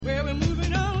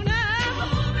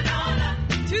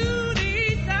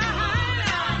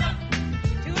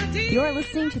You're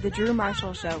listening to The Drew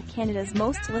Marshall Show, Canada's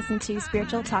most listened to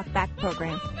spiritual talkback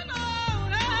program.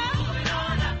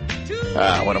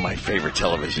 One of my favorite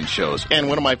television shows, and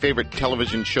one of my favorite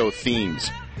television show themes.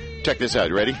 Check this out.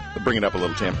 You ready? Bring it up a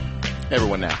little, Tim.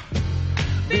 Everyone now.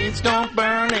 Beans don't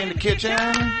burn in the kitchen.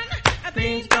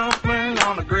 Beans don't burn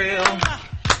on the grill.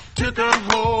 Took a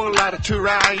whole lot of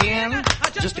trying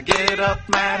just to get up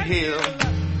that hill.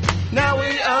 Now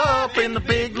we up in the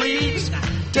big leagues,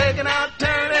 taking out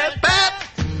turn at bat.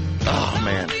 Oh,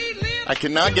 man. I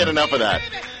cannot get enough of that.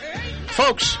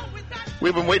 Folks,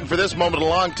 we've been waiting for this moment a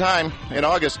long time. In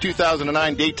August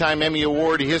 2009, Daytime Emmy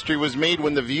Award history was made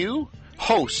when The View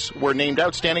hosts were named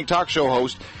Outstanding Talk Show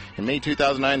Host. In May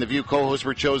 2009, The View co-hosts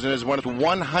were chosen as one of the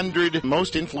 100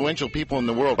 most influential people in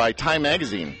the world by Time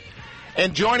Magazine.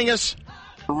 And joining us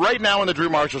right now on The Drew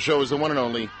Marshall Show is the one and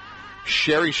only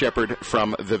Sherri Shepherd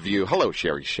from The View. Hello,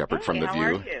 Sherri Shepherd from The View. How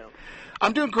are you?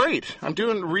 I'm doing great. I'm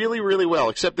doing really, really well,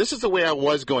 except this is the way I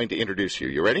was going to introduce you.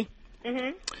 You ready?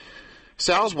 Mm-hmm.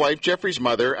 Sal's wife, Jeffrey's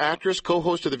mother, actress,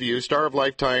 co-host of The View, star of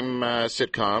Lifetime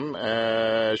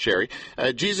sitcom, Sherri,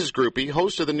 Jesus groupie,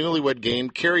 host of the Newlywed Game,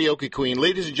 karaoke queen.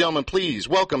 Ladies and gentlemen, please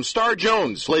welcome Star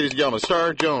Jones. Ladies and gentlemen,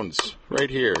 Star Jones,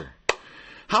 right here.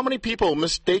 How many people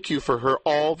mistake you for her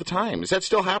all the time? Is that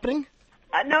still happening?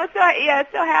 No, it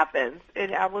still happens.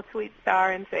 And I will tweet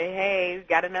Star and say, "Hey,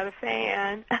 got another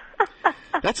fan."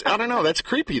 I don't know. That's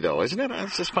creepy, though, isn't it? I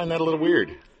just find that a little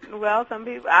weird. Well, some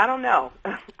people, I don't know.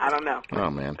 I don't know. Oh,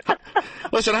 man.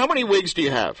 Listen, how many wigs do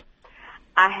you have?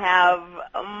 I have,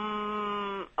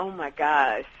 oh my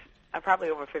gosh, probably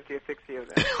over 50 or 60 of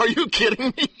them. Are you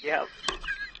kidding me? Yep.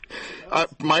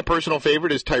 My personal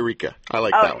favorite is Tyreka. I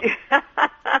like that one.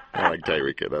 I like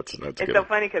Tyreka. That's it's good. It's so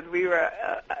funny because we were,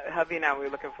 hubby and I, we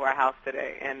were looking for a house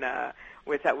today, and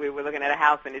we were looking at a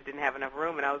house and it didn't have enough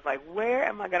room, and I was like, where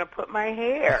am I going to put my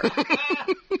hair?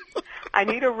 I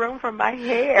need a room for my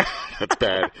hair. That's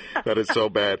bad. That is so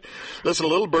bad. Listen, a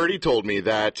little birdie told me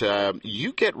that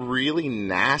you get really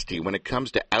nasty when it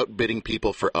comes to outbidding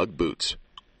people for Ugg boots.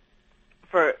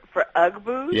 For Ugg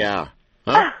boots? Yeah.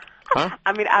 Huh? Huh?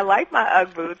 I mean, I like my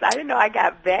Ugg boots. I didn't know I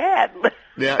got bad.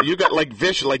 Yeah, you got like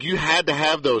vicious, like you had to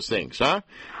have those things, huh?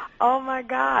 Oh my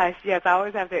gosh, yes, I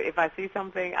always have to, if I see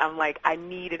something, I'm like, I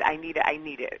need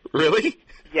it. Really?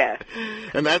 Yes.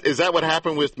 And is that what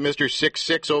happened with Mr.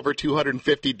 6'6", over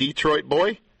 250 Detroit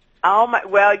boy? Oh my,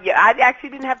 well, yeah, I actually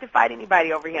didn't have to fight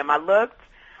anybody over him. I looked,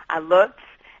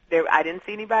 I didn't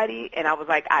see anybody, and I was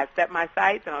like, I set my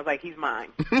sights, and I was like, he's mine.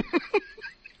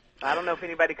 I don't know if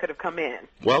anybody could have come in.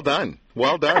 Well done.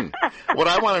 Well done. What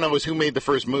I want to know is who made the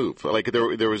first move. Like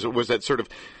there was that sort of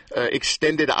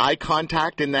extended eye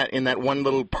contact in that one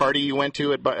little party you went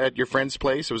to at your friend's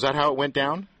place. Was that how it went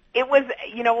down? It was,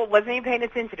 wasn't even paying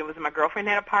attention. It was my girlfriend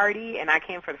had a party, and I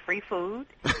came for the free food,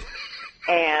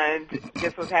 and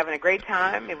just was having a great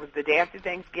time. It was the day after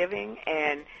Thanksgiving,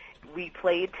 and we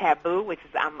played Taboo, which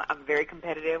is I'm very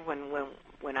competitive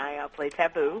when I play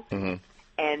Taboo. Mm-hmm.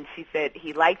 And she said,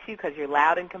 he likes you because you're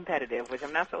loud and competitive, which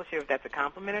I'm not so sure if that's a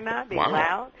compliment or not, being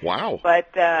loud. Wow.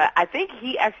 But I think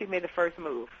he actually made the first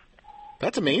move.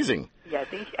 That's amazing. Yeah,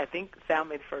 I think Sal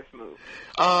made the first move.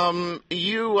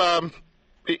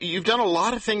 You've done a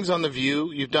lot of things on The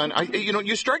View. You've done,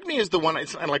 you strike me as the one,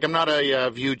 it's like I'm not a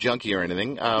View junkie or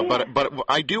anything, but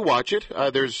I do watch it.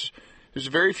 There's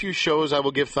very few shows I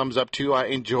will give thumbs up to. I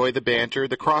enjoy the banter.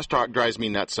 The crosstalk drives me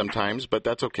nuts sometimes, but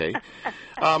that's okay.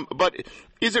 But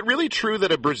is it really true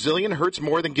that a Brazilian hurts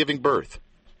more than giving birth?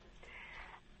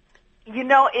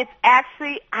 It's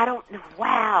actually, I don't know.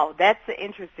 Wow, that's an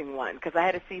interesting one because I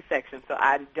had a C-section, so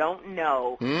I don't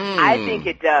know. I think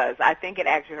it does. I think it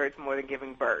actually hurts more than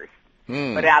giving birth.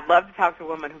 But I'd love to talk to a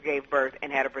woman who gave birth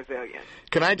and had a Brazilian.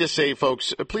 Can I just say,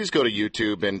 folks, please go to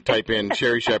YouTube and type in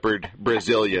Sherri Shepherd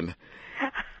Brazilian.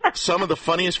 Some of the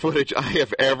funniest footage I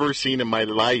have ever seen in my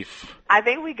life. I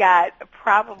think we got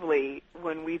probably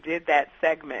when we did that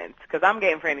segment, because I'm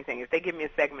game for anything. If they give me a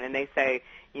segment and they say,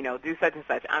 do such and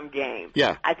such, I'm game.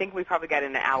 Yeah. I think we probably got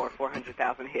in an hour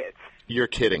 400,000 hits. You're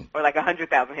kidding. Or like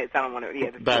 100,000 hits. I don't want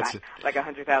to. That's like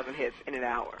 100,000 hits in an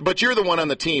hour. But you're the one on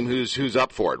the team who's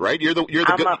up for it, right?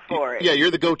 I'm up for it. Yeah,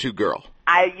 you're the go-to girl.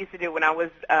 I used to do it when I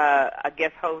was a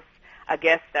guest host.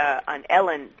 On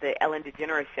Ellen, the Ellen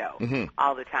DeGeneres show,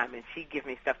 all the time, and she'd give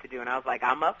me stuff to do, and I was like,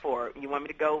 I'm up for it. You want me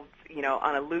to go,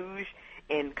 on a luge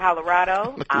in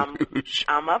Colorado? I'm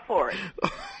up for it.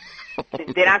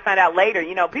 Then I found out later,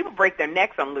 people break their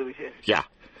necks on luges. Yeah.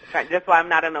 That's why I'm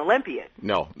not an Olympian.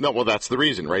 No, well, that's the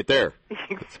reason right there.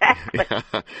 Exactly.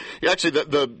 Yeah, actually,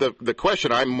 the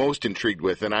question I'm most intrigued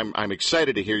with, and I'm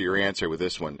excited to hear your answer with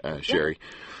this one, Sherri.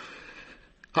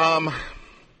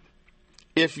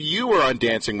 if you were on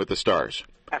Dancing with the Stars,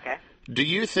 Okay. do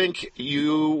you think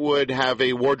you would have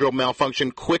a wardrobe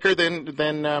malfunction quicker than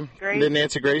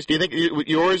Nancy Grace? Do you think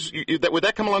yours would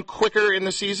that come along quicker in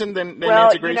the season than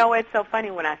Nancy Grace? Well, you know, it's so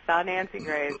funny. When I saw Nancy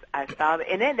Grace,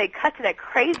 and then they cut to that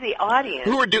crazy audience.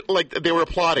 Who were they were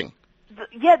applauding?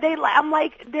 Yeah, I'm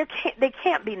like, they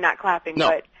can't be not clapping. No.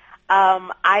 But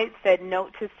I said,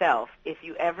 note to self: if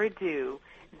you ever do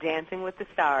Dancing with the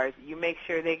Stars, you make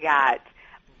sure they got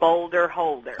boulder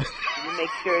holder. You make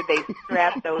sure they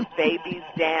strap those babies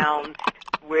down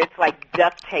where it's like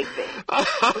duct taping,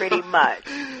 pretty much.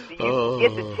 You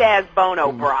get the Chaz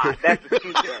Bono bra. That's what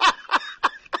you do.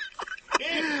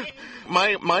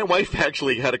 My wife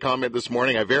actually had a comment this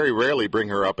morning. I very rarely bring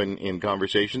her up in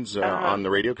conversations on the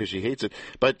radio because she hates it.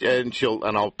 And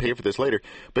I'll pay for this later.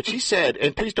 But she said,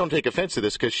 and please don't take offense to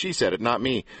this because she said it, not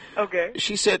me. Okay.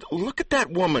 She said, "Look at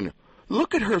that woman.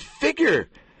 Look at her figure.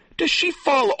 Does she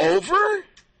fall over?"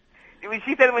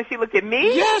 She said when she looked at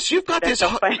me. Yes, you've got this.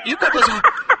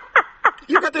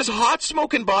 You've got this hot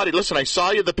smoking body. Listen, I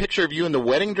saw the picture of you in the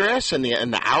wedding dress and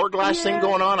the hourglass thing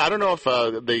going on. I don't know if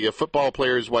the football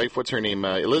player's wife, what's her name,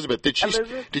 Elizabeth, did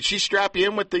she strap you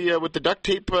in with the duct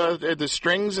tape, the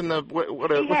strings and the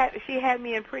what? She had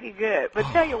me in pretty good. But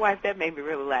tell your wife that made me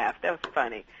really laugh. That was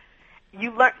funny.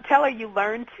 Tell her you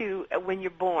learn to, when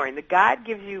you're born, the God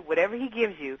gives you whatever He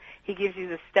gives you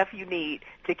the stuff you need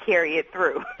to carry it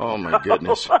through. Oh, my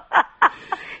goodness.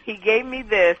 He gave me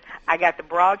this. I got the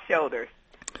broad shoulders.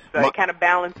 So it kind of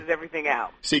balances everything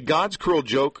out. See, God's cruel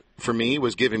joke for me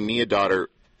was giving me a daughter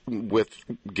with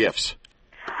gifts.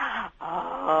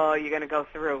 Oh, you're going to go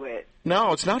through it.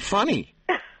 No, it's not funny.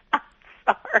 I'm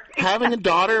sorry. Having a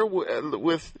daughter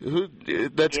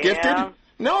that's gifted?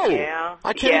 No. Yeah.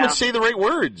 I can't even say the right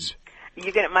words.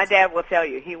 My dad will tell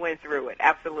you he went through it.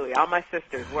 Absolutely. All my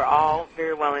sisters were all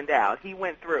very well endowed. He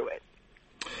went through it.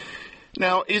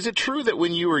 Now, is it true that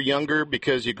when you were younger,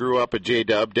 because you grew up at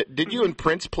J-Dub, did you and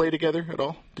Prince play together at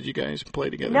all? Did you guys play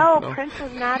together? No, Prince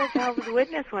was not a Jehovah's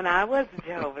Witness when I was a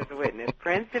Jehovah's Witness.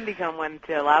 Prince didn't become one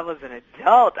until I was an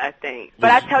adult, I think.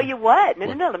 But I tell you what.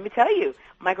 No, let me tell you.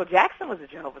 Michael Jackson was a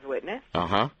Jehovah's Witness.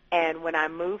 Uh-huh. And when I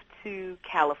moved to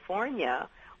California,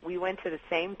 we went to the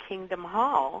same Kingdom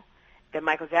Hall that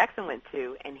Michael Jackson went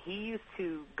to, and he used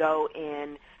to go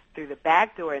in through the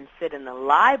back door and sit in the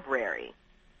library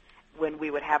when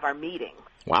we would have our meetings.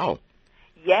 Wow.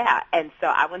 Yeah, and so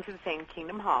I went to the same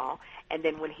Kingdom Hall, and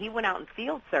then when he went out in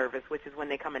field service, which is when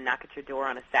they come and knock at your door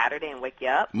on a Saturday and wake you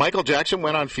up. Michael Jackson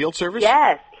went on field service?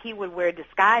 Yes, he would wear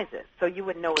disguises, so you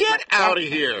would know. Get out of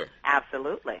here.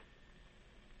 Absolutely.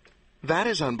 That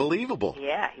is unbelievable.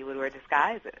 Yeah, he would wear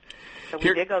disguises. So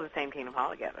we did go to the same Kingdom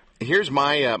Hall together. Here's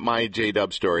my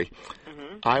J-Dub story.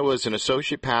 Mm-hmm. I was an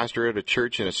associate pastor at a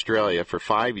church in Australia for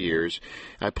 5 years.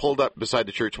 I pulled up beside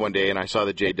the church one day, and I saw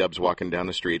the J-Dubs walking down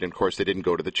the street, and, of course, they didn't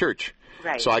go to the church.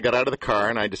 Right. So I got out of the car,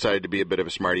 and I decided to be a bit of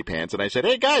a smarty pants, and I said,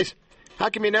 "Hey, guys, how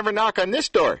come you never knock on this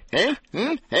door? Hey?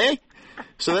 Hey?"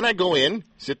 So then I go in,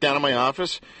 sit down in my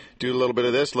office, do a little bit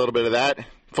of this, a little bit of that.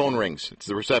 Phone rings. It's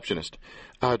the receptionist.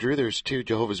 "Drew, there's 2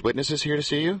 Jehovah's Witnesses here to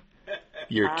see you."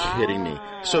 You're kidding me.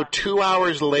 So 2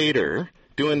 hours later,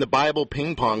 doing the Bible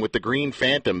ping pong with the Green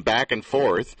Phantom back and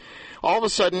forth, all of a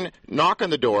sudden, knock on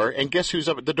the door, and guess who's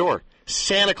up at the door?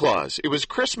 Santa Claus. It was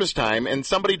Christmas time, and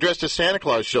somebody dressed as Santa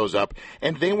Claus shows up,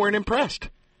 and they weren't impressed.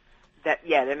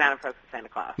 They're not impressed with Santa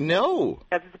Claus. No.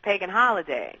 Because it's a pagan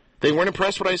holiday. They weren't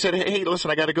impressed when I said, "Hey, listen,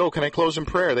 I got to go. Can I close in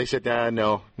prayer?" They said,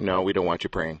 no, we don't want you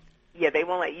praying. Yeah, they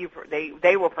won't let you.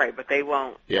 They will pray, but they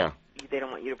won't. Yeah. They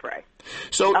don't want you to pray.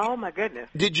 So, oh my goodness!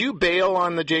 Did you bail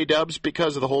on the J-Dubs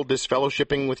because of the whole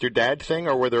disfellowshipping with your dad thing,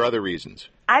 or were there other reasons?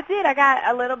 I did. I got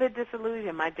a little bit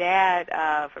disillusioned. My dad,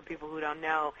 for people who don't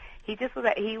know, he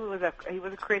was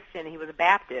a Christian. He was a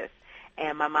Baptist,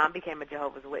 and my mom became a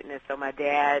Jehovah's Witness. So my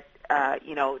dad,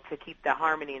 to keep the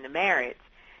harmony in the marriage,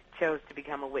 chose to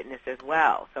become a witness as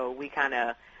well. So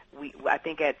I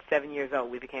think at 7 years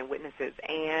old we became witnesses,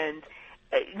 and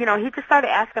he just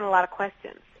started asking a lot of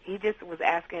questions. He just was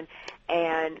asking,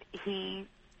 and they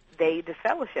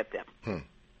disfellowshipped him.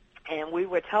 And we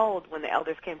were told when the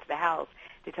elders came to the house,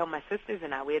 they told my sisters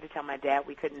and I, we had to tell my dad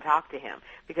we couldn't talk to him.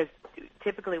 Because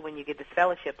typically when you get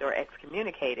disfellowshipped or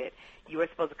excommunicated, you are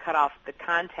supposed to cut off the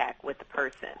contact with the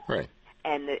person. Right.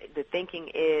 And the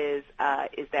thinking is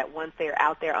that once they're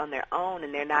out there on their own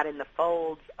and they're not in the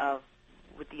folds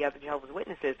with the other Jehovah's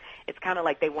Witnesses, it's kind of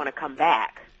like they want to come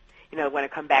back. Want to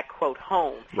come back, quote,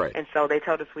 home. Right. And so they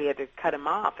told us we had to cut him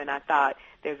off. And I thought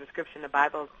there's a scripture in the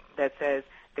Bible that says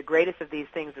the greatest of these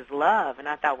things is love. And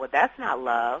I thought, well, that's not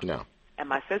love. No. And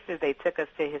my sisters, they took us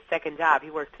to his second job. He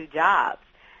worked 2 jobs.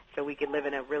 so we could live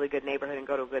in a really good neighborhood and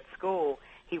go to a good school,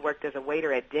 he worked as a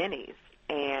waiter at Denny's.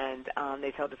 And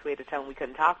they told us we had to tell him we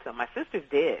couldn't talk to him. My sisters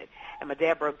did, and my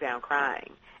dad broke down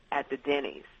crying at the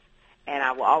Denny's. And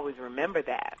I will always remember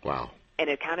that. Wow. And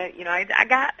it kind of, I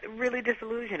got really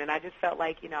disillusioned, and I just felt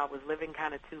like, I was living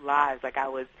kind of two lives. Like I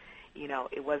was,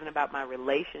 it wasn't about my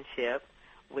relationship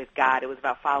with God. It was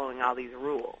about following all these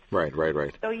rules. Right.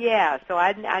 So, yeah, so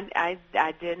I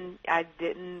didn't, I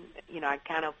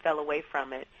kind of fell away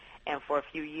from it. And for a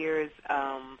few years,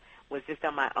 was just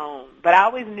on my own. But I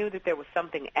always knew that there was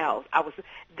something else. I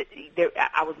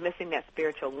was missing that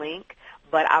spiritual link,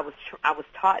 but I was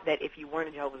taught that if you weren't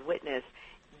a Jehovah's Witness,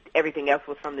 everything else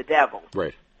was from the devil.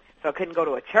 Right. So I couldn't go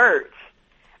to a church.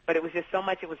 But it was just so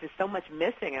much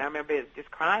missing. And I remember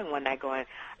just crying one night going,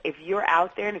 if you're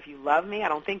out there and if you love me, I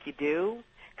don't think you do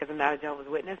because I'm not a Jehovah's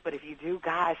Witness, but if you do,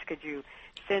 gosh, could you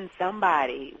send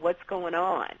somebody? What's going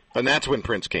on? And that's when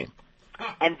Prince came.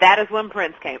 And that is when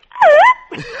Prince came.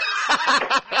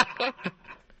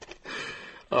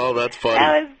 Oh, that's funny.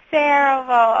 That was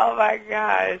terrible. Oh, my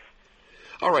gosh.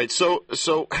 All right, so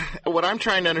what I'm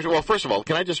trying to understand, well, first of all,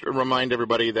 can I just remind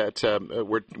everybody that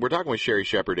we're talking with Sherri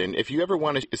Shepherd, and if you ever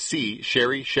want to see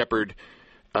Sherri Shepherd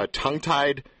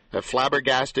tongue-tied,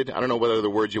 flabbergasted, I don't know what other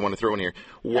words you want to throw in here,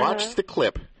 watch the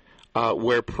clip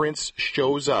where Prince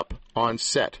shows up on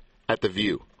set at The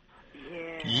View.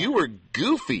 Yeah. You were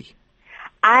goofy.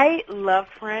 I love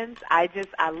Prince. I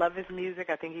love his music.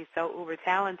 I think he's so uber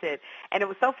talented. And it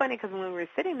was so funny because when we were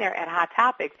sitting there at Hot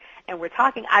Topics and we're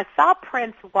talking, I saw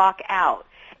Prince walk out.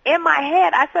 In my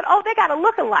head, I said, oh, they got a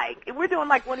look-alike. We're doing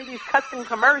like one of these custom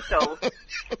commercials.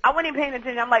 I wasn't even paying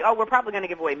attention. I'm like, oh, we're probably going to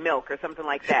give away milk or something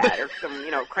like that or some,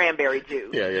 cranberry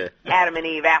juice. Yeah. Adam and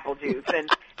Eve apple juice. And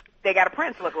they got a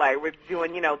Prince look-alike. We're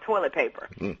doing, toilet paper.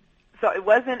 Mm. So I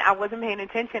wasn't paying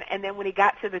attention. And then when he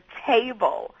got to the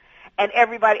table and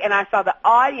I saw the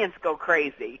audience go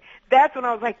crazy, that's when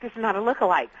I was like, this is not a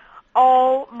look-alike.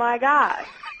 Oh, my gosh.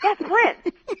 That's Prince.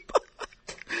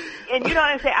 And you know what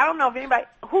I'm saying? I don't know if anybody,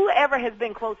 whoever has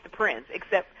been close to Prince,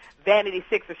 except Vanity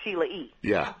Six or Sheila E.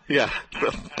 Yeah.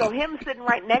 So him sitting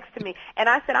right next to me, and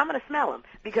I said, I'm going to smell him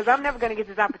because I'm never going to get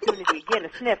this opportunity again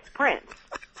to sniff Prince.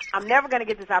 I'm never going to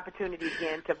get this opportunity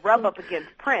again to rub up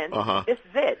against Prince. Uh-huh. This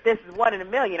is it. This is 1 in a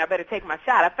million. I better take my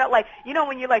shot. I felt like,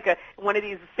 when you're like one of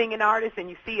these singing artists and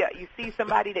you see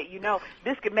somebody that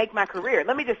this could make my career.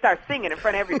 Let me just start singing in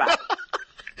front of everybody.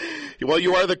 Well,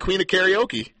 you are the queen of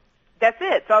karaoke. That's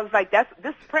it. So I was like, this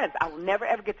is Prince. I will never,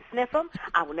 ever get to sniff him.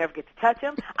 I will never get to touch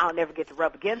him. I'll never get to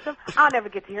rub against him. I'll never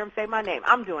get to hear him say my name.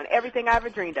 I'm doing everything I ever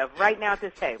dreamed of right now at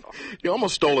this table. You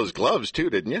almost stole his gloves, too,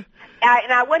 didn't you?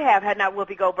 And I would have had not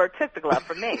Whoopi Goldberg took the glove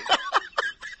from me,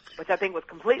 which I think was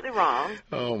completely wrong.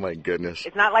 Oh, my goodness.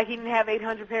 It's not like he didn't have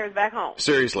 800 pairs back home.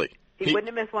 Seriously. He wouldn't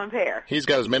have missed one pair. He's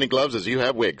got as many gloves as you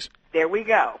have wigs. There we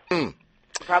go. Mm.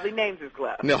 He probably names his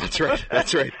gloves. No, that's right.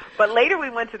 That's right. But later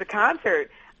we went to the concert.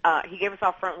 He gave us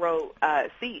all front row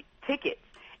seat tickets,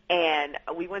 and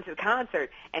we went to the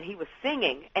concert, and he was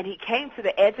singing, and he came to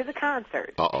the edge of the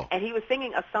concert, and he was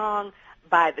singing a song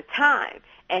by The Time,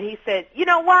 and he said, you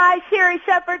know why, Sherri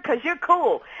Shepherd? Because you're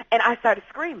cool. And I started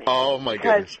screaming. Oh, my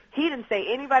goodness. Because he didn't say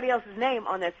anybody else's name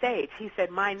on that stage. He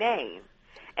said my name.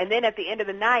 And then at the end of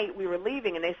the night, we were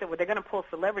leaving, and they said, well, they're going to pull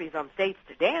celebrities on stage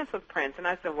to dance with Prince. And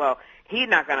I said, well, he's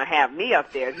not going to have me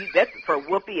up there. That's for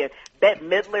Whoopi, and Bette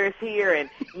Midler's here. And,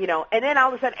 and then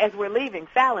all of a sudden, as we're leaving,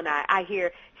 Sal and I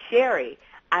hear, Sherri,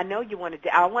 I know you want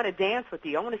to, I want to dance with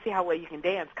you. I want to see how well you can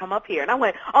dance. Come up here. And I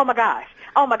went, oh, my gosh.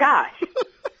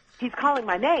 He's calling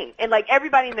my name. And, like,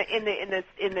 everybody in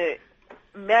the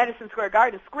Madison Square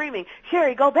Garden screaming,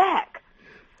 Sherri, go back.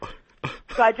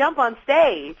 So I jump on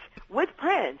stage with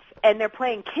Prince, and they're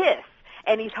playing Kiss,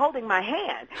 and he's holding my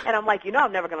hand. And I'm like,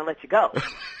 I'm never going to let you go.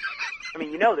 I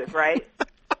mean, you know this, right?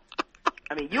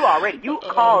 I mean, you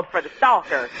called for the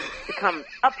stalker to come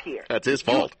up here. That's his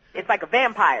fault. It's like a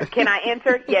vampire. Can I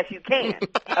enter? Yes, you can.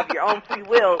 Of your own free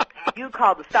will, you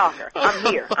called the stalker.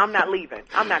 I'm here. I'm not leaving.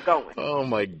 I'm not going. Oh,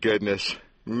 my goodness.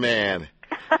 Man.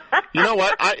 You know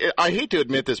what? I hate to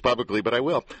admit this publicly, but I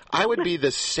will. I would be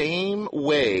the same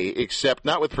way, except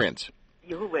not with Prince.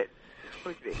 Who would?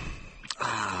 Who'd you be?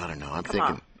 I don't know. I'm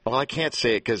thinking. Well, I can't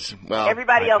say it because, well.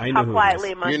 Everybody else talk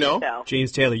quietly amongst yourself.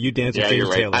 James Taylor. You dance with James you're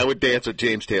right. Taylor. I would dance with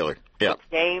James Taylor. Yeah.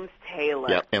 James Taylor.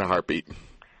 Yeah, in a heartbeat.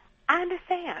 I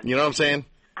understand. You know what I'm saying?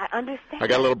 I understand. I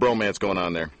got a little bromance going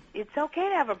on there. It's okay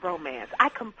to have a bromance. I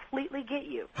completely get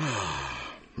you.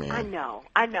 Man.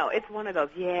 I know. It's one of those,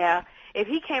 yeah. If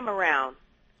he came around,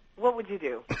 what would you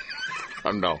do?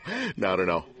 No,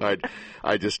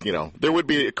 I just, there would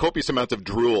be copious amounts of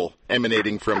drool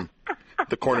emanating from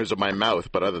the corners of my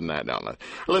mouth, but other than that, no.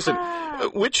 Listen,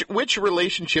 which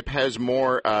relationship has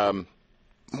more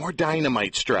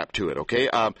dynamite strapped to it? Okay,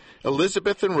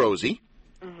 Elizabeth and Rosie,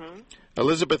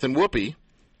 Elizabeth and Whoopi,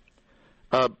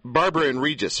 Barbara and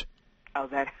Regis. Oh,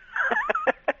 that.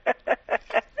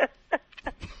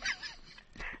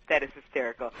 That is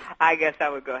hysterical. I guess I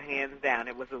would go hands down.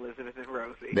 It was Elizabeth and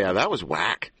Rosie. Yeah, that was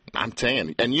whack. I'm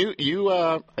saying. And you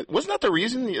wasn't that the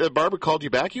reason that Barbara called you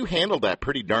back? You handled that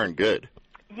pretty darn good.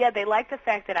 Yeah, they liked the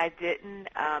fact that I didn't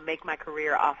make my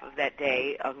career off of that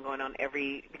day of going on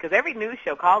because every news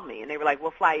show called me, and they were like,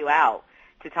 we'll fly you out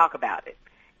to talk about it.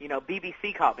 You know,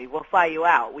 BBC called me, we'll fly you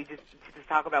out. We just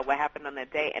talk about what happened on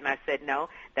that day. And I said, no,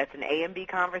 that's an A and B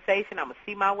conversation. I'm going to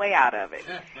see my way out of it.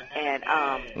 And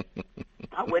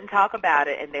I wouldn't talk about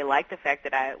it, and they liked the fact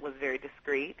that I was very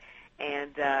discreet.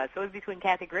 And so it was between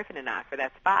Kathy Griffin and I for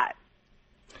that spot.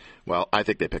 Well, I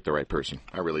think they picked the right person.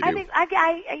 I really do.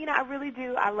 I really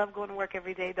do. I love going to work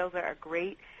every day. Those are a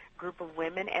great group of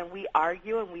women, and we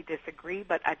argue and we disagree.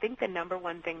 But I think the number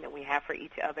one thing that we have for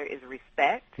each other is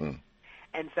respect.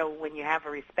 And so when you have a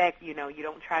respect, you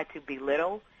don't try to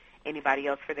belittle anybody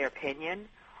else for their opinion.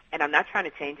 And I'm not trying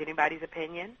to change anybody's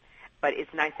opinion, but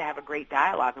it's nice to have a great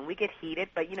dialogue. And we get heated,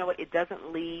 but you know what? It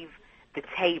doesn't leave the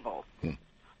table,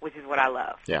 which is what I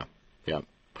love. Yeah, yeah.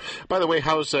 By the way,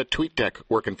 how's TweetDeck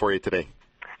working for you today?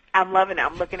 I'm loving it.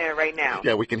 I'm looking at it right now.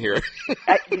 Yeah, we can hear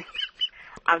it.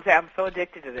 I'm so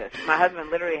addicted to this. My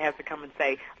husband literally has to come and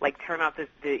say, turn off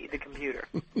the computer.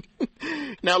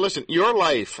 Now, listen, your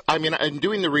life, I'm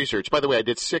doing the research. By the way, I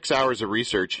did 6 hours of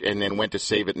research and then went to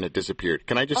save it and it disappeared.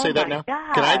 Can I just say that now?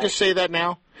 Gosh. Can I just say that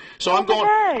now? So I'm going.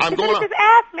 You could have just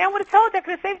asked me. I would have told you. I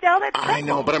could have saved all that stuff. I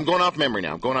know, but I'm going off memory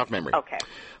now.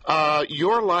 Okay.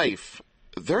 Your life,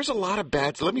 there's a lot of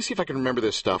bad. Let me see if I can remember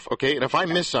this stuff, okay? And if I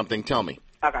miss something, tell me.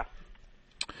 Okay.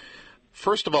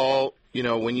 First of all,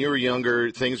 when you were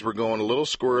younger, things were going a little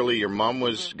squirrely. Your mom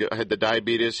had the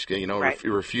diabetes, right.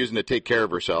 refusing to take care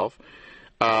of herself.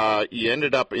 You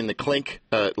ended up in the clink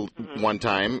one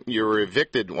time. You were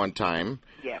evicted one time.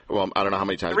 Yeah. Well, I don't know how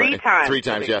many times. Three times. 3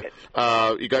 times, evicted.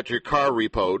 Yeah. You got your car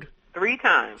repoed. 3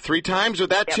 times. 3 times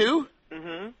with that, too?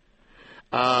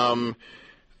 Mm-hmm.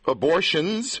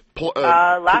 Abortions.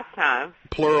 Last time.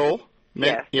 Plural.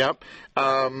 Yes. Yep.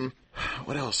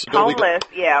 What else? Homeless.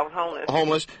 I was homeless.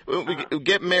 Homeless. We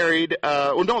get married.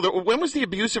 When was the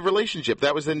abusive relationship?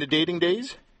 That was in the dating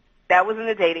days? That was in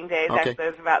the dating days. Okay. Actually,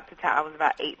 it was about the time I was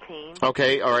about 18.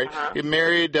 Okay, all right. Get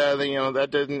married. That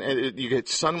didn't. You get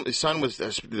son with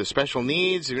the special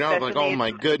needs. Oh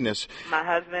my goodness. My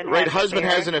husband. Right, husband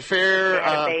has an affair. They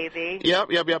had a baby.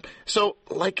 Yep. So,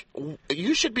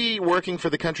 you should be working for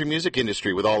the country music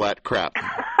industry with all that crap.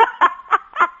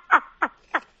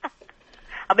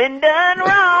 I've been done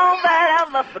wrong, but I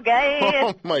must forget.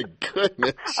 Oh my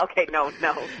goodness. Okay, no.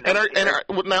 Now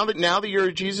that you're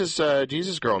a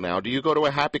Jesus girl now, do you go to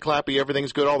a happy clappy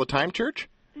everything's good all the time church?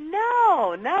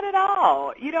 No, not at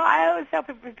all. I always tell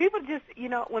people just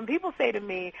when people say to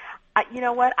me, you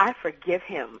know what, I forgive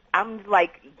him. I'm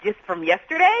like, just from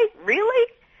yesterday,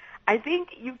 really? I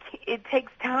think it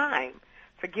takes time.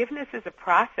 Forgiveness is a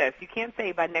process. You can't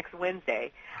say by next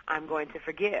Wednesday I'm going to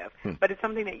forgive, but it's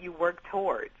something that you work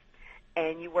towards,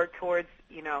 and you work towards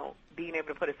being able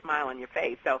to put a smile on your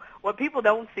face. So what people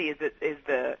don't see is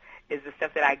the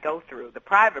stuff that I go through, the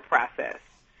private process.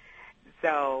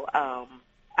 So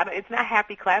it's not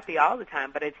happy clappy all the time,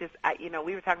 but it's just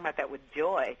we were talking about that with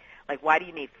joy. Like, why do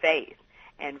you need faith?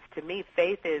 And to me,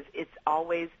 faith it's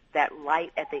always that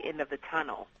light at the end of the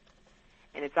tunnel.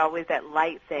 And it's always that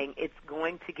light saying it's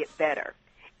going to get better.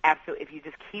 Absolutely. If you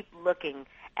just keep looking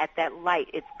at that light,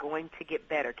 it's going to get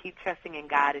better. Keep trusting in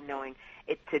God and knowing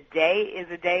today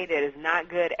is a day that is not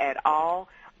good at all,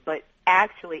 but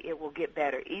actually it will get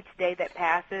better. Each day that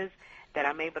passes that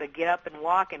I'm able to get up and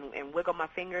walk and wiggle my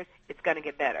fingers, it's going to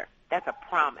get better. That's a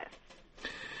promise.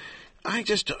 I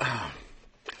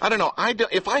don't know.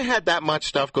 If I had that much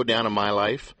stuff go down in my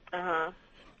life, I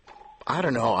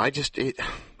don't know.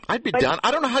 I'd be done.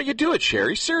 I don't know how you do it,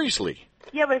 Sherri. Seriously.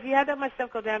 Yeah, but if you have that much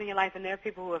stuff go down in your life, and there are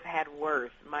people who have had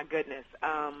worse, my goodness.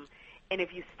 And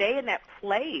if you stay in that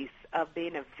place of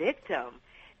being a victim,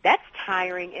 that's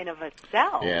tiring in of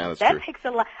itself. Yeah, that's true. That takes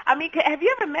a lot. I mean, have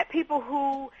you ever met people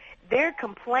who they're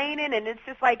complaining, and it's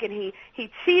just like, and he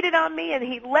cheated on me, and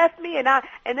he left me, and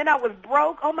then I was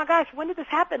broke. Oh my gosh, when did this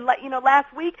happen?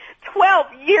 Last week, 12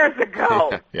 years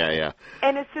ago. Yeah.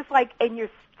 And it's just like, and you're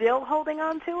still holding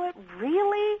on to it?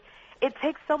 Really? It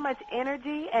takes so much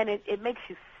energy, and it makes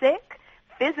you sick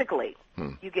physically.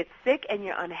 You get sick, and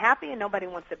you're unhappy, and nobody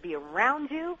wants to be around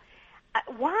you.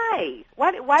 Why?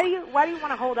 Why do you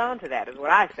want to hold on to that? Is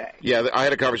what I say. Yeah, I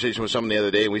had a conversation with someone the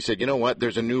other day, and we said, you know what?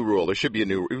 There's a new rule. There should be a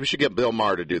new. We should get Bill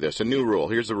Maher to do this. A new rule.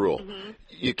 Here's the rule: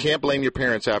 you can't blame your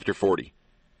parents after 40.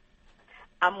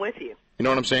 I'm with you. You know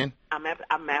what I'm saying?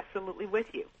 I'm absolutely with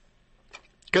you.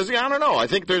 Because I don't know. I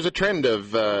think there's a trend of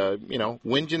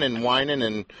whinging and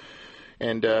whining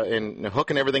and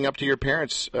hooking everything up to your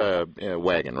parents'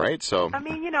 wagon, right? So I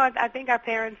mean, I think our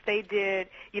parents, they did.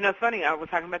 It's funny. I was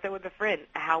talking about that with a friend.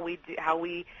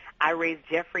 I raised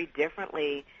Jeffrey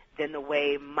differently than the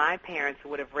way my parents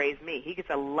would have raised me. He gets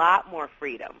a lot more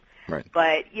freedom. Right.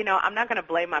 But I'm not going to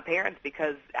blame my parents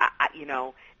because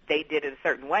they did it a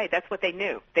certain way. That's what they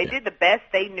knew. They did the best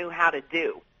they knew how to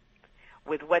do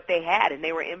with what they had, and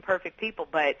they were imperfect people.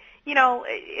 But,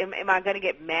 am I going to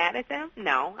get mad at them?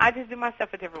 No. I just do my stuff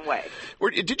a different way.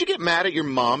 Did you get mad at your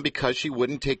mom because she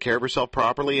wouldn't take care of herself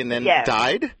properly and then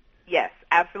died? Yes,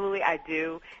 absolutely I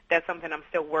do. That's something I'm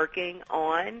still working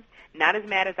on. Not as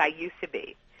mad as I used to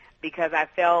be, because I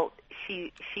felt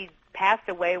she passed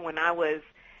away when I was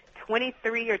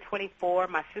 23 or 24.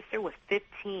 My sister was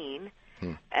 15,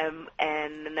 and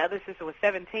another sister was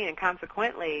 17, and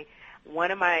consequently,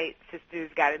 one of my sisters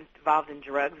got involved in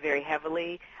drugs very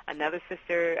heavily. Another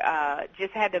sister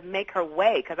just had to make her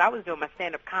way because I was doing my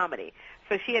stand-up comedy.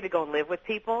 So she had to go and live with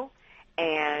people,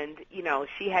 and,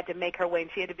 she had to make her way,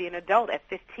 and she had to be an adult at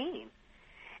 15.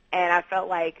 And I felt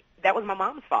like that was my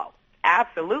mom's fault,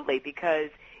 absolutely, because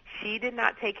she did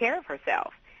not take care of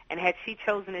herself. And had she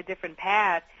chosen a different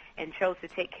path and chose to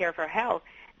take care of her health,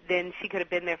 then she could have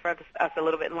been there for us a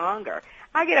little bit longer.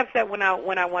 I get upset when I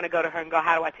want to go to her and go,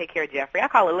 how do I take care of Jeffrey? I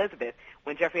call Elizabeth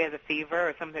when Jeffrey has a fever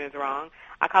or something is wrong.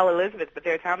 I call Elizabeth, but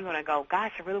there are times when I go,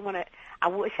 gosh, I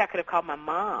wish I could have called my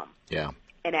mom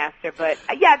and asked her. But,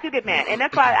 I do get mad. And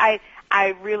that's why I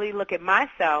really look at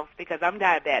myself, because I'm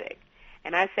diabetic.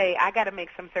 And I say I got to make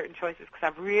some certain choices because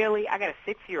I got a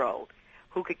 6-year-old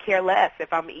who could care less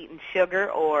if I'm eating sugar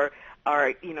or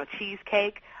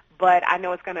cheesecake, but I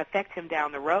know it's going to affect him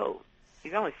down the road.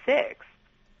 He's only 6.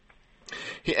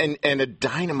 And a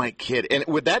dynamite kid. And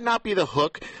would that not be the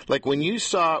hook? Like when you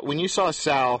saw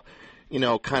Sal,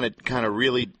 kind of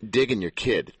really digging your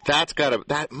kid.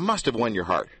 That must have won your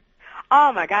heart.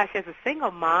 Oh my gosh, as a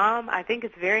single mom, I think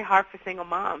it's very hard for single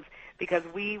moms because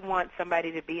we want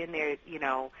somebody to be in there,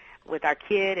 with our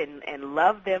kid and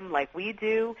love them like we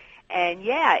do. And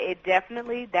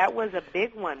that was a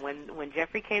big one when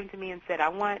Jeffrey came to me and said, I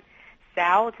want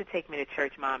Sal to take me to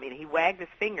church, Mommy. And he wagged his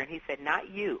finger and he said, not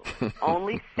you,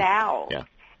 only Sal. Yeah.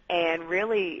 And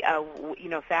really,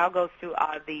 Sal goes to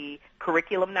the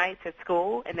curriculum nights at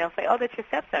school, and they'll say, oh, that's your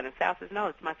stepson. And Sal says, no,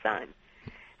 it's my son.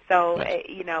 So,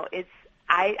 nice.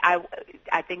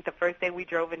 I think the first day we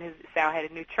drove in, Sal had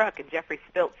a new truck, and Jeffrey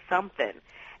spilt something.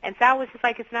 And Sal was just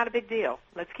like, it's not a big deal.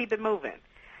 Let's keep it moving.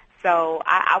 So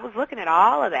I was looking at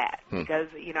all of that because,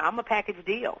 I'm a package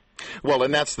deal. Well,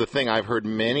 and that's the thing. I've heard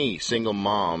many single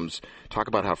moms talk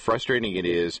about how frustrating it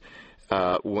is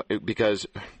because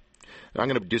I'm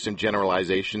going to do some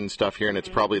generalization stuff here, and it's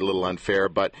probably a little unfair,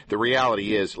 but the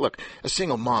reality is, look, a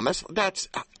single mom,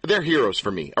 they're heroes for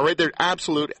me, all right? They're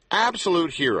absolute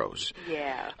heroes.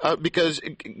 Yeah. Because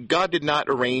God did not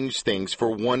arrange things for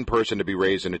one person to be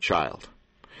raising a child.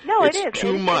 No, it's it is.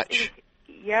 too much.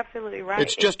 You're absolutely right.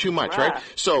 It's just too much, right?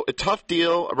 So a tough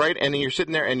deal, right? And then you're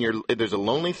sitting there, and there's a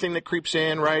lonely thing that creeps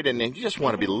in, right? And then you just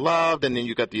want to be loved, and then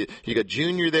you got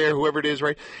Junior there, whoever it is,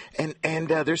 right? And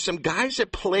there's some guys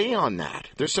that play on that.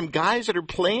 There's some guys that are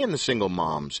playing the single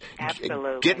moms,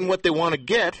 absolutely, getting what they want to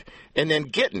get, and then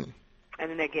getting. And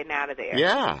then they're getting out of there.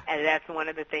 Yeah. And that's one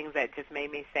of the things that just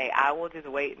made me say, I will just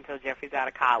wait until Jeffrey's out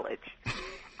of college.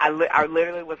 I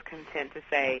literally was content to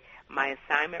say, my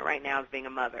assignment right now is being a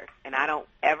mother, and I don't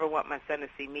ever want my son to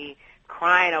see me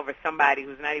crying over somebody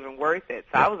who's not even worth it.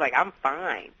 So I was like, I'm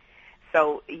fine.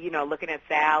 So, looking at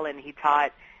Sal, and he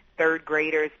taught third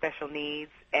graders special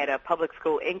needs at a public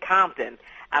school in Compton,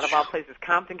 out of all places,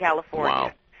 Compton, California.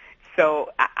 Wow. So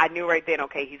I knew right then,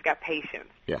 okay, he's got patience.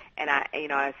 Yeah. And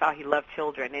I saw he loved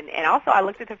children. And also I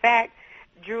looked at the fact,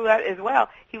 Drew as well,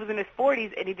 he was in his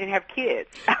 40s and he didn't have kids.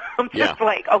 I'm just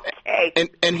like, okay.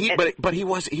 But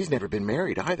he's never been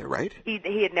married either, right?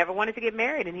 He had never wanted to get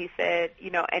married, and he said,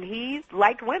 and he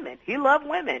liked women. He loved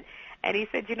women. And he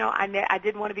said, I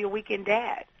didn't want to be a weekend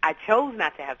dad. I chose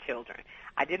not to have children.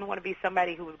 I didn't want to be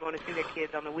somebody who was going to see their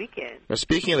kids on the weekend. Now,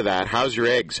 speaking of that, how's your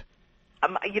eggs?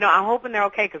 I'm hoping they're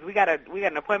okay because we got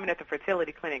an appointment at the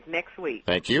fertility clinic next week.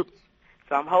 Thank you.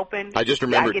 So I'm hoping I just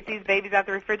remembered. I get these babies out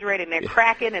the refrigerator and they're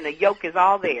cracking and the yolk is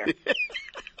all there.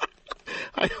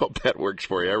 I hope that works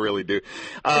for you. I really do.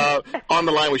 On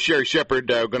the line with Sherri Shepherd.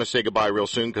 We're going to say goodbye real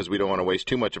soon because we don't want to waste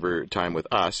too much of her time with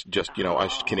us. Just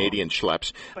us Canadian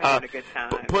schleps. We're having a good time.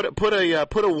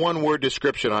 Put a one-word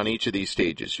description on each of these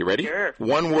stages. You ready? Sure.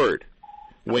 One word.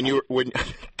 When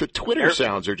the Twitter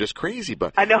sounds are just crazy,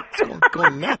 but I know.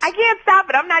 going nuts. I can't stop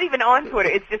it. I'm not even on Twitter.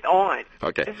 It's just on.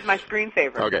 Okay. This is my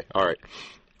screensaver. Okay. All right.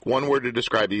 One word to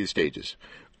describe these stages.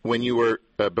 When you were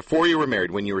before you were married,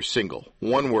 when you were single.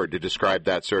 One word to describe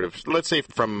that sort of. Let's say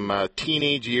from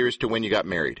teenage years to when you got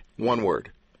married. One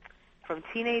word. From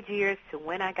teenage years to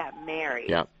when I got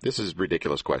married. Yeah. This is a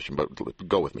ridiculous question, but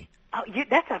go with me. Oh,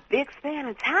 that's a big span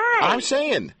of time. I'm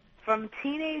saying. From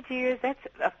teenage years, that's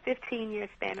a 15-year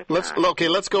span of time. Let's go.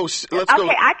 Let's go.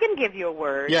 Okay, I can give you a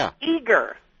word. Yeah.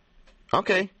 Eager.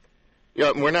 Okay.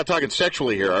 Yeah, we're not talking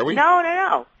sexually here, are we?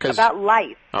 No. About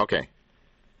life. Okay.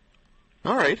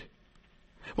 All right.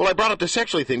 Well, I brought up the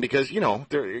sexually thing because,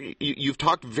 you've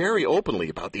talked very openly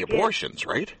about the abortions,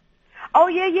 right? Oh,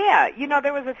 yeah.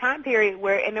 There was a time period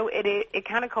where, and it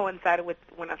kind of coincided with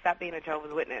when I stopped being a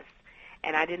Jehovah's Witness,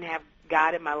 and I didn't have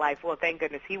God in my life. Well, thank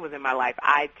goodness he was in my life.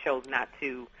 I chose not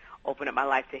to open up my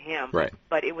life to him. Right.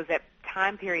 But it was that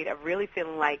time period of really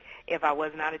feeling like if I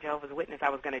was not a Jehovah's Witness, I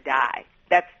was going to die.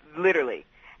 That's literally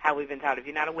how we've been taught. If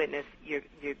you're not a witness, you're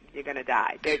going to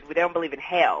die. They don't believe in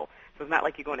hell, so it's not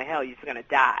like you're going to hell. You're just going to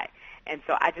die. And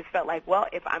so I just felt like, well,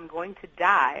 if I'm going to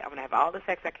die, I'm going to have all the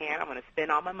sex I can. I'm going to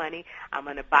spend all my money. I'm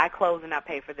going to buy clothes and not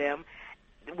pay for them.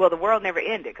 Well, the world never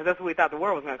ended because that's what we thought the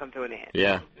world was going to come to an end.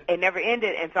 Yeah. It never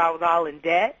ended, and so I was all in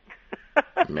debt.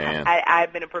 Man. I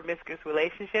had been in promiscuous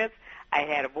relationships. I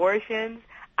had abortions.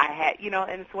 I had,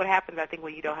 and it's what happens, I think,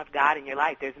 when you don't have God in your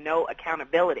life. There's no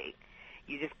accountability.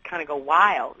 You just kind of go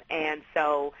wild. And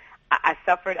so I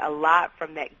suffered a lot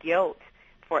from that guilt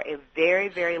for a very,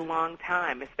 very long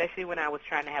time, especially when I was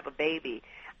trying to have a baby.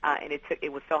 And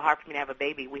it was so hard for me to have a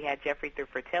baby. We had Jeffrey through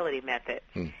fertility method.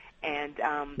 And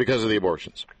because of the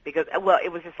abortions. Because, well,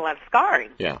 it was just a lot of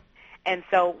scarring. Yeah. And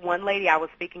so one lady, I was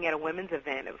speaking at a women's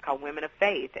event. It was called Women of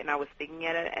Faith, and I was speaking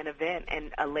at an event,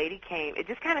 and a lady came. It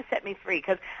just kind of set me free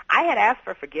because I had asked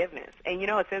for forgiveness. And,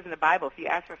 it says in the Bible, if you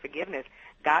ask for forgiveness,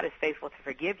 God is faithful to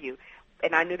forgive you.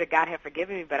 And I knew that God had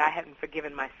forgiven me, but I hadn't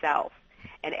forgiven myself.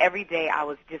 And every day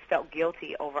I just felt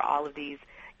guilty over all of these,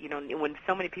 when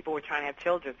so many people were trying to have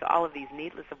children. So all of these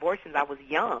needless abortions, I was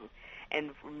young.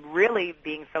 And really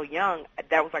being so young,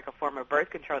 that was like a form of birth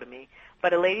control to me.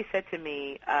 But a lady said to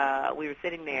me, we were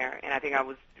sitting there, and I think I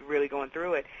was really going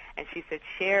through it, and she said,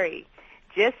 Sherri,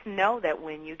 just know that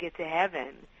when you get to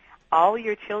heaven, all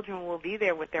your children will be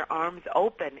there with their arms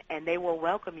open, and they will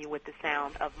welcome you with the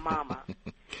sound of mama.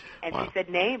 And Wow. She said,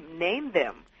 name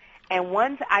them. And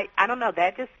once, I don't know,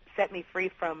 that just set me free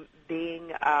from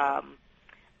being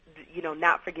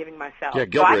not forgiving myself. Yeah, so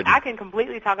guilt-ridden. I can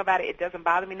completely talk about it. It doesn't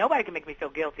bother me. Nobody can make me feel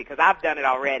guilty because I've done it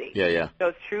already. Yeah. So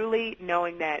it's truly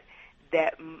knowing that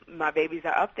my babies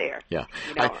are up there. Yeah.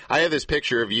 I have this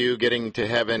picture of you getting to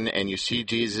heaven, and you see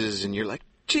Jesus, and you're like,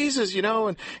 Jesus,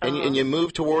 and you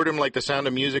move toward him like the Sound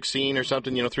of Music scene or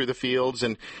something, through the fields,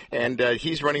 and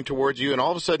he's running towards you, and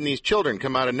all of a sudden these children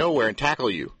come out of nowhere and tackle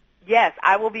you. Yes,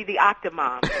 I will be the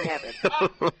Octomom in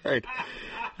heaven. Right.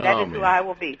 That is who I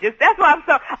will be. That's why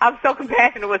I'm so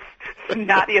compassionate with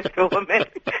naughtiest women.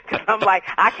 Because I'm like,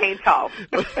 I can't talk.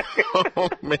 Oh,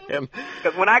 man.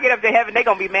 Because when I get up to heaven, they're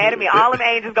going to be mad at me. All them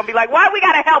angels going to be like, why we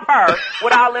got to help her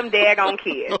with all them daggone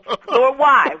kids? Lord,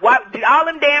 why? Why? All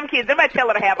them damn kids, nobody tell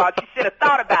her to have all. She should have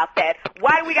thought about that.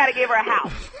 Why do we got to give her a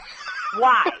house?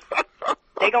 Why?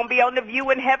 They're going to be on The View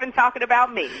in heaven talking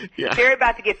about me. Yeah. Sherri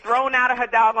about to get thrown out of her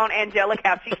doggone angelic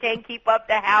house. She can't keep up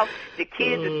the house. The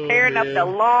kids is tearing up the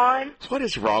lawn. What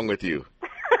is wrong with you?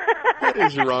 What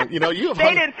is wrong? You have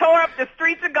They done tore up the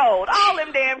streets of gold. All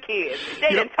them damn kids. They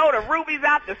done tore the rubies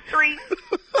out the streets.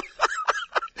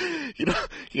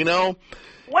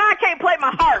 Why I can't play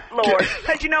my harp, Lord?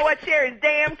 Because you know what? Sherri's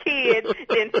damn kids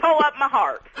done tore up my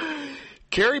harp.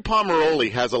 Carrie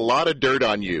Pomeroli has a lot of dirt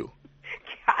on you.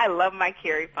 I love my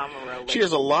Carrie Pomeroli. She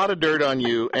has a lot of dirt on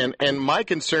you, and my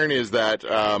concern is that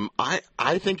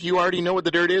I think you already know what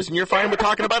the dirt is, and you're fine with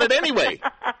talking about it anyway.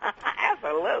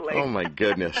 Absolutely. Oh, my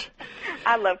goodness.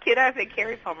 I love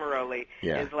Carrie Pomeroli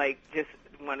is like just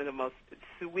one of the most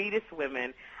sweetest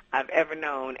women I've ever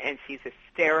known, and she's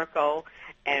hysterical.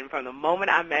 And from the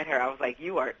moment I met her, I was like,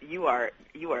 you are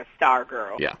a star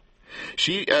girl. Yeah.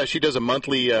 She does a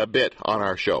monthly bit on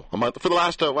our show, for the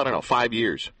last, 5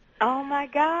 years. Oh, my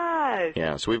gosh.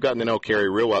 Yeah, so we've gotten to know Carrie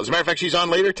real well. As a matter of fact, she's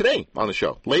on later today on the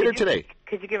show. Today.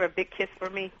 Could you give her a big kiss for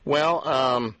me? Well,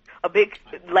 a big,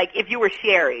 like if you were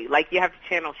Sherri, like you have to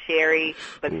channel Sherri,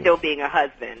 but still being a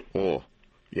husband. Oh.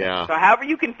 Yeah. So however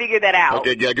you can figure that out.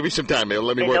 Okay, yeah, give me some time, man.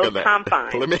 Let me in work those on that.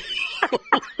 confines.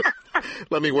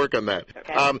 Let me work on that.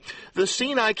 Okay. The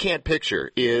scene I can't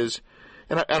picture is,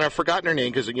 and I've forgotten her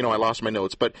name because I lost my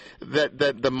notes, but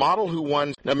that the model who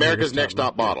won America's Next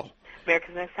Top Model.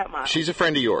 America's Next Top Model. She's a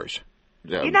friend of yours.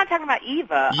 You're not talking about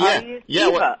Eva, yeah, are you? yeah.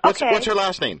 Eva. What's her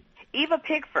last name? Eva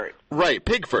Pigford. Right,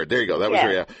 Pigford. There you go. That was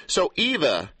her. Yeah. So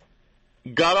Eva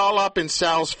got all up in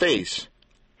Sal's face.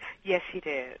 Yes, she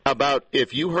did. About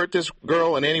if you hurt this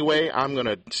girl in any way, I'm going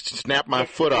to snap my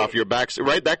foot off your back.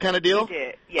 Right, that kind of deal? She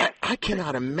did, yes. I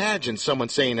cannot imagine someone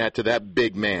saying that to that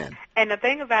big man. And the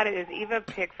thing about it is Eva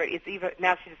Pigford,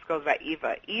 now she just goes by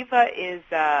Eva. Eva is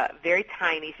very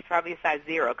tiny. She's probably a size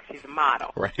 0 because she's a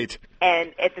model. Right.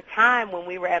 And at the time when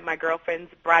we were at my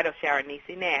girlfriend's bridal shower,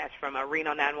 Niecy Nash from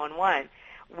Reno 911,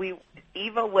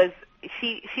 Eva was,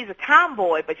 she's a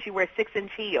tomboy, but she wears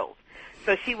 6-inch heels.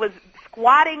 So she was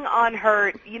squatting on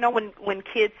her, when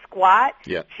kids squat?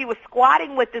 Yeah. She was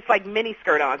squatting with this, mini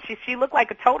skirt on. She looked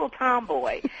like a total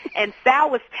tomboy. And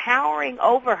Sal was towering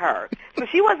over her. So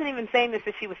she wasn't even saying this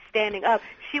as she was standing up.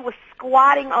 She was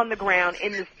squatting on the ground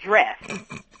in this dress.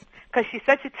 Because she's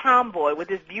such a tomboy with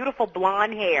this beautiful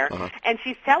blonde hair. Uh-huh. And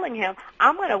she's telling him,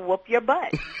 I'm going to whoop your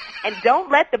butt. And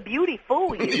don't let the beauty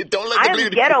fool you. Don't let I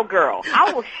am ghetto girl.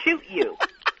 I will shoot you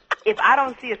if I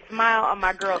don't see a smile on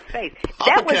my girl's face.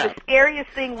 That was the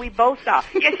scariest thing we both saw.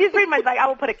 Yeah, she's pretty much like, I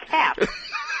will put a cap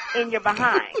in your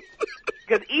behind.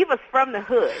 Because Eva's from the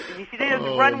hood. She did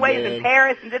runways in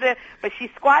Paris, but she's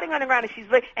squatting on the ground,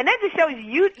 and that just shows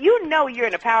you know you're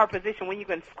in a power position when you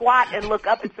can squat and look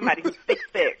up at somebody who's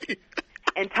 6'6".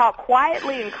 And talk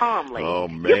quietly and calmly. Oh,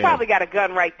 man. You probably got a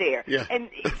gun right there. Yeah. And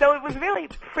so it was really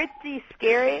pretty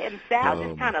scary, and Sal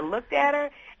just kind of looked at her,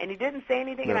 and he didn't say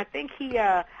anything, and I think he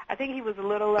was a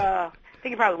little, I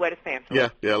think he probably wet his pants. Yeah,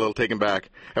 a little taken back.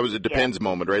 That was a depends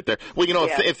moment right there. Well,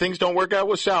 if things don't work out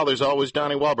with Sal, there's always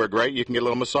Donnie Wahlberg, right? You can get a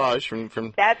little massage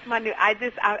from. That's my new, I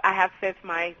have this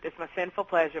my sinful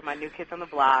pleasure, my New Kids on the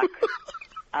Block.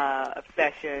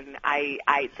 Obsession.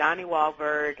 Donnie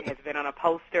Wahlberg has been on a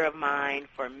poster of mine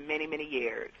for many, many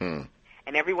years. And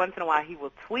every once in a while he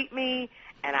will tweet me,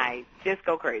 and I just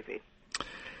go crazy.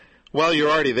 Well, you're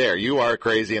already there. You are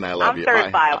crazy, and I love you.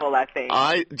 I'm certifiable, I think.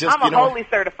 I'm wholly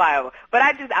certifiable. But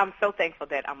I'm so thankful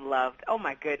that I'm loved. Oh,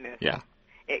 my goodness. Yeah.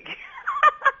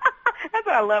 That's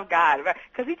what I love God,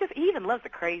 because he even loves the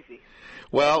crazy.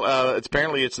 Well,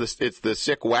 apparently it's the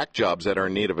sick whack jobs that are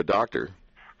in need of a doctor.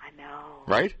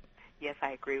 Right? Yes,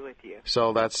 I agree with you.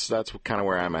 So that's kind of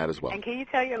where I'm at as well. And can you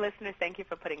tell your listeners thank you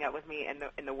for putting up with me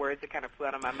and the words that kind of flew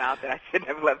out of my mouth that I shouldn't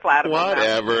have let fly out of my mouth.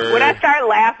 Whatever. When I start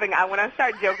laughing, when I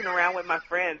start joking around with my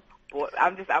friends, boy,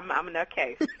 I'm a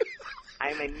nutcase.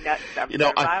 I'm a nut.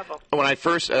 When I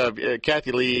first,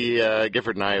 Kathy Lee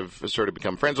Gifford and I have sort of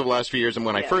become friends over the last few years, and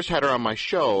when I first had her on my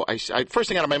show, I first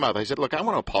thing out of my mouth, I said, look, I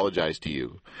want to apologize to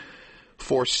you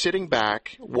for sitting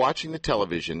back, watching the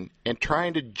television, and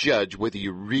trying to judge whether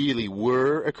you really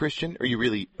were a Christian or you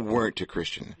really weren't a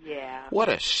Christian. Yeah. What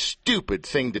a stupid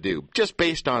thing to do, just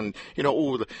based on,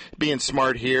 being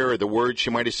smart here or the words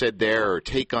she might have said there or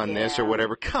take on this or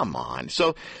whatever. Come on.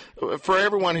 So for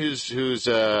everyone who's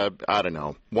I don't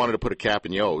know, wanted to put a cap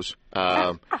in yo's,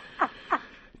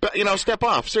 but step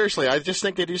off. Seriously, I just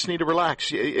think they just need to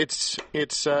relax. It's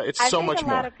so much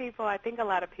more. I think a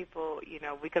lot of people,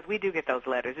 because we do get those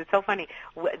letters. It's so funny.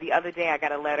 The other day I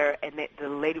got a letter, and the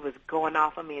lady was going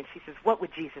off on me, and she says, "What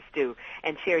would Jesus do?"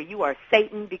 And Sherri, you are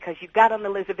Satan because you got on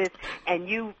Elizabeth, and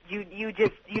you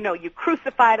just you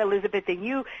crucified Elizabeth, and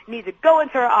you need to go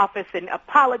into her office and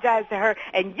apologize to her,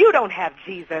 and you don't have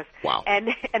Jesus. Wow.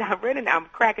 And I'm reading, I'm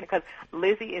cracking because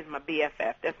Lizzie is my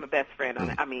BFF. That's my best friend.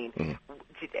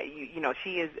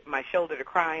 She is my shoulder to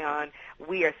cry on.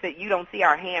 You don't see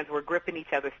our hands. We're gripping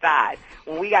each other's thighs.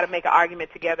 When we got to make an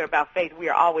argument together about faith, we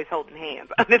are always holding hands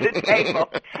under the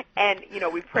table. And,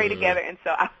 we pray together. And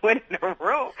so I went in her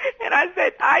room, and I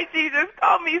said, "Hi, Jesus,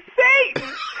 call me Satan."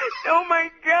 Oh,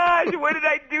 my gosh, what did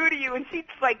I do to you? And she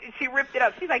ripped it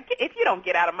up. She's like, "If you don't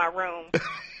get out of my room."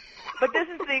 But this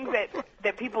is things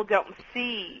that people don't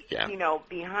see,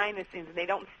 behind the scenes. And they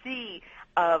don't see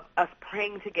of us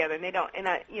praying together, and they don't, and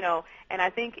I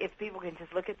think if people can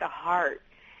just look at the heart,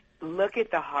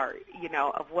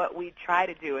 of what we try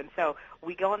to do, and so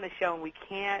we go on the show and we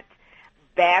can't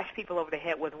bash people over the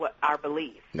head with what our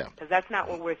beliefs, because that's not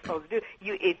what we're supposed to do.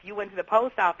 If you went to the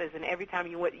post office and every time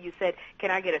you went, you said,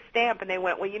 "Can I get a stamp?" and they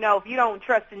went, "Well, if you don't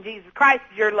trust in Jesus Christ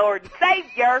as your Lord and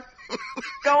Savior,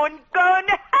 going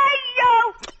to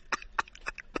hell."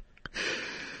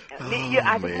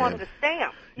 I just wanted a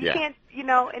stamp. You can't,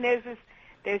 and there's this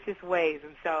There's just ways,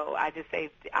 and so I just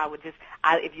say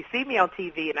if you see me on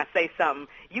TV and I say something,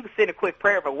 you can send a quick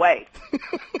prayer away,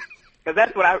 because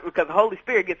the Holy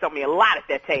Spirit gets on me a lot at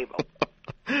that table.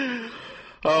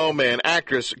 Oh, man.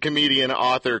 Actress, comedian,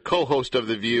 author, co-host of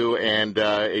The View, and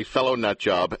a fellow nut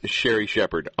job, Sherri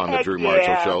Shepherd on The Drew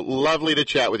Marshall Show. Lovely to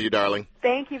chat with you, darling.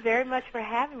 Thank you very much for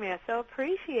having me. I so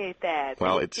appreciate that.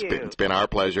 Well, it's been our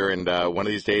pleasure, and one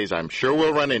of these days I'm sure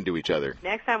we'll run into each other.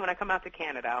 Next time when I come out to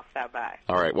Canada, I'll stop by.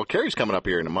 All right. Well, Carrie's coming up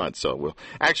here in a month, so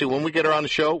when we get her on the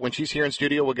show, when she's here in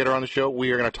studio, we'll get her on the show. We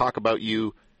are going to talk about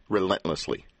you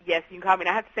relentlessly. Yes, you can call me. And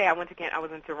I have to say, I was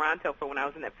in Toronto for when I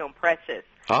was in that film Precious.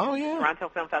 Oh, yeah. Toronto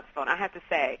Film Festival. And I have to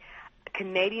say,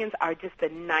 Canadians are just the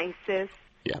nicest.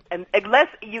 Yeah. And unless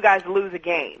you guys lose a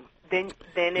game, then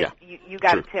you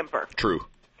got a temper. True.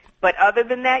 But other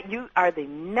than that, you are the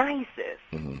nicest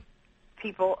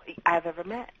people I've ever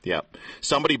met. Yeah.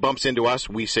 Somebody bumps into us,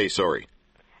 we say sorry.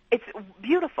 It's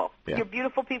beautiful. Yeah. You're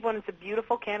beautiful people, and it's a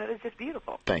beautiful Canada. It's just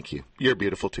beautiful. Thank you. You're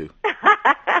beautiful, too.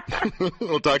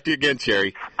 We'll talk to you again,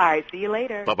 Sherri. All right. See you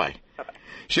later. Bye-bye. Bye-bye.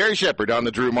 Sherri Shepherd on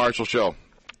The Drew Marshall Show.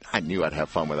 I knew I'd have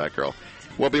fun with that girl.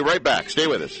 We'll be right back. Stay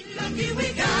with us. Lucky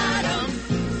we got 'em.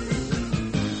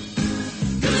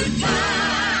 Good time.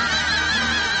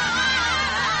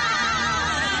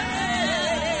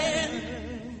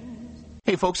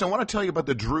 Hey, folks, I want to tell you about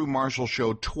the Drew Marshall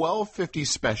Show $12.50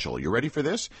 special. You ready for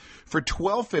this? For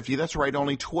 $12.50, that's right,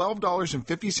 only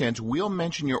 $12.50, we'll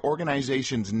mention your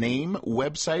organization's name,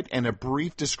 website, and a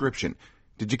brief description.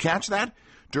 Did you catch that?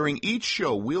 During each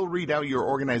show, we'll read out your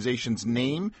organization's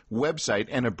name, website,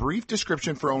 and a brief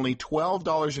description for only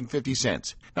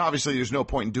 $12.50. Now, obviously, there's no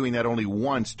point in doing that only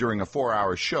once during a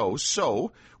 4-hour show,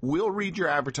 so we'll read your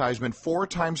advertisement 4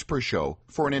 times per show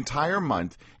for an entire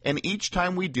month, and each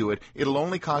time we do it, it'll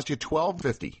only cost you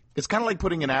 $12.50. It's kind of like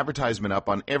putting an advertisement up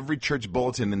on every church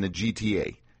bulletin in the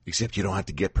GTA, except you don't have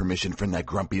to get permission from that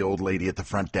grumpy old lady at the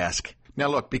front desk. Now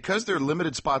look, because there are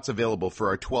limited spots available for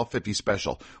our $12.50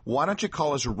 special, why don't you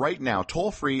call us right now,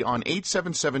 toll-free on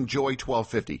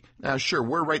 877-JOY-1250. Now sure,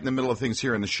 we're right in the middle of things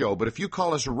here in the show, but if you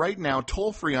call us right now,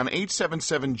 toll-free on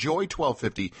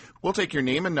 877-JOY-1250, we'll take your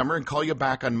name and number and call you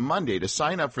back on Monday to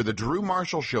sign up for the Drew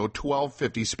Marshall Show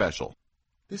 $12.50 special.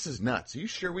 This is nuts. Are you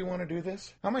sure we want to do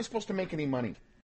this? How am I supposed to make any money?